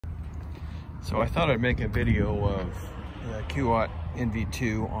So I thought I'd make a video of the Kuat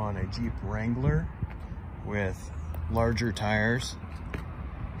NV2 on a Jeep Wrangler with larger tires,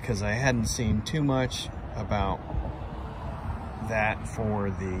 because I hadn't seen too much about that for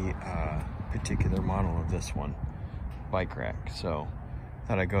the particular model of this one, bike rack. So I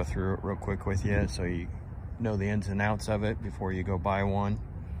thought I'd go through it real quick with you so you know the ins and outs of it before you go buy one.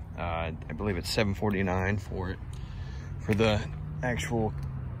 I believe it's $749 for it, for the actual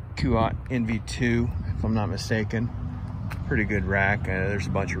Kuat NV2, if I'm not mistaken. Pretty good rack. There's a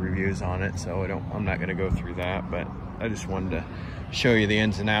bunch of reviews on it, so I'm not going to go through that, but I just wanted to show you the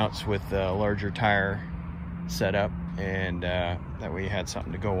ins and outs with the larger tire setup, and that way you had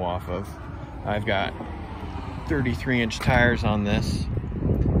something to go off of. I've got 33-inch tires on this,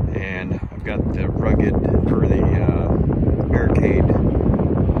 and I've got the rugged, or the barricade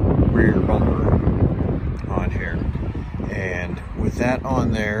rear bumper on here. And with that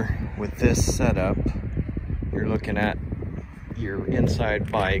on there, with this setup, you're looking at your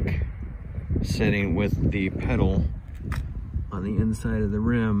inside bike sitting with the pedal on the inside of the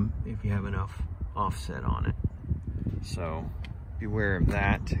rim if you have enough offset on it. So beware of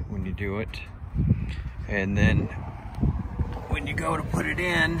that when you do it. And then when you go to put it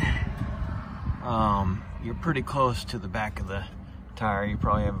in, you're pretty close to the back of the tire. You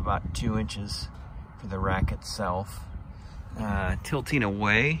probably have about 2 inches for the rack itself. Tilting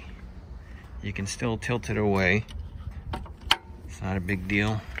away, you can still tilt it away. It's not a big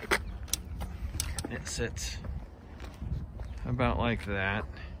deal. It sits about like that.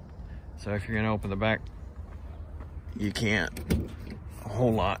 So if you're gonna open the back, you can't a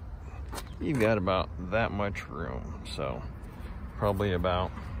whole lot. You've got about that much room. So probably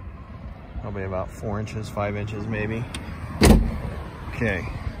about 4 inches, 5 inches maybe. Okay,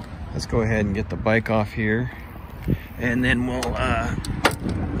 let's go ahead and get the bike off here, and then we'll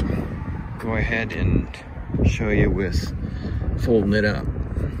go ahead and show you with folding it up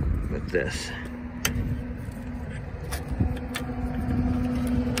with this.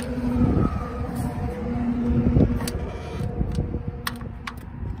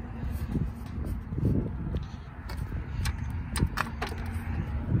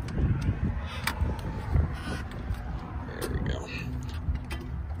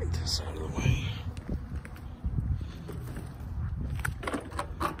 Out of the way.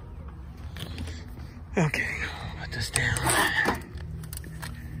 Okay, put this down.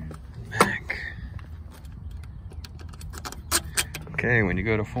 Back. Okay, when you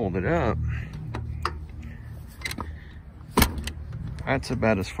go to fold it up, that's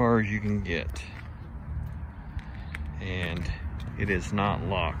about as far as you can get. And it is not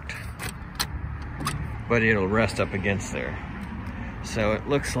locked, but it'll rest up against there. So it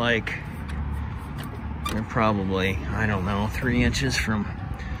looks like they're probably, I don't know, 3 inches from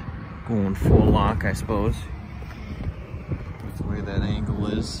going full lock, I suppose. That's the way that angle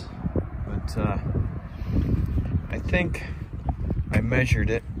is. But I think I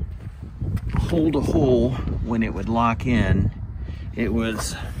measured it hole to hole when it would lock in. It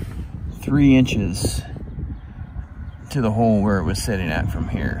was 3 inches to the hole where it was sitting at from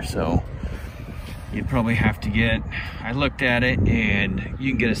here. So you'd probably have to get, I looked at it, and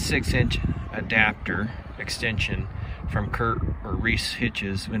you can get a 6-inch adapter extension from Kurt or Reese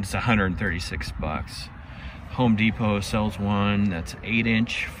Hitches, and it's 136 bucks. Home Depot sells one that's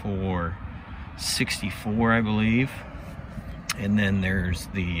 8-inch for 64, I believe. And then there's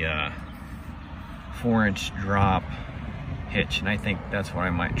the 4-inch drop hitch, and I think that's what I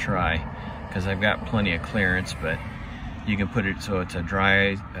might try, because I've got plenty of clearance, but you can put it so it's a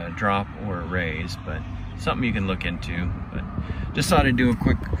dry drop or a raise, but something you can look into. But just thought I'd do a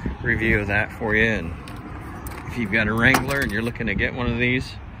quick review of that for you. And if you've got a Wrangler and you're looking to get one of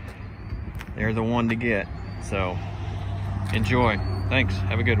these, they're the one to get. So enjoy. Thanks.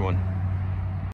 Have a good one.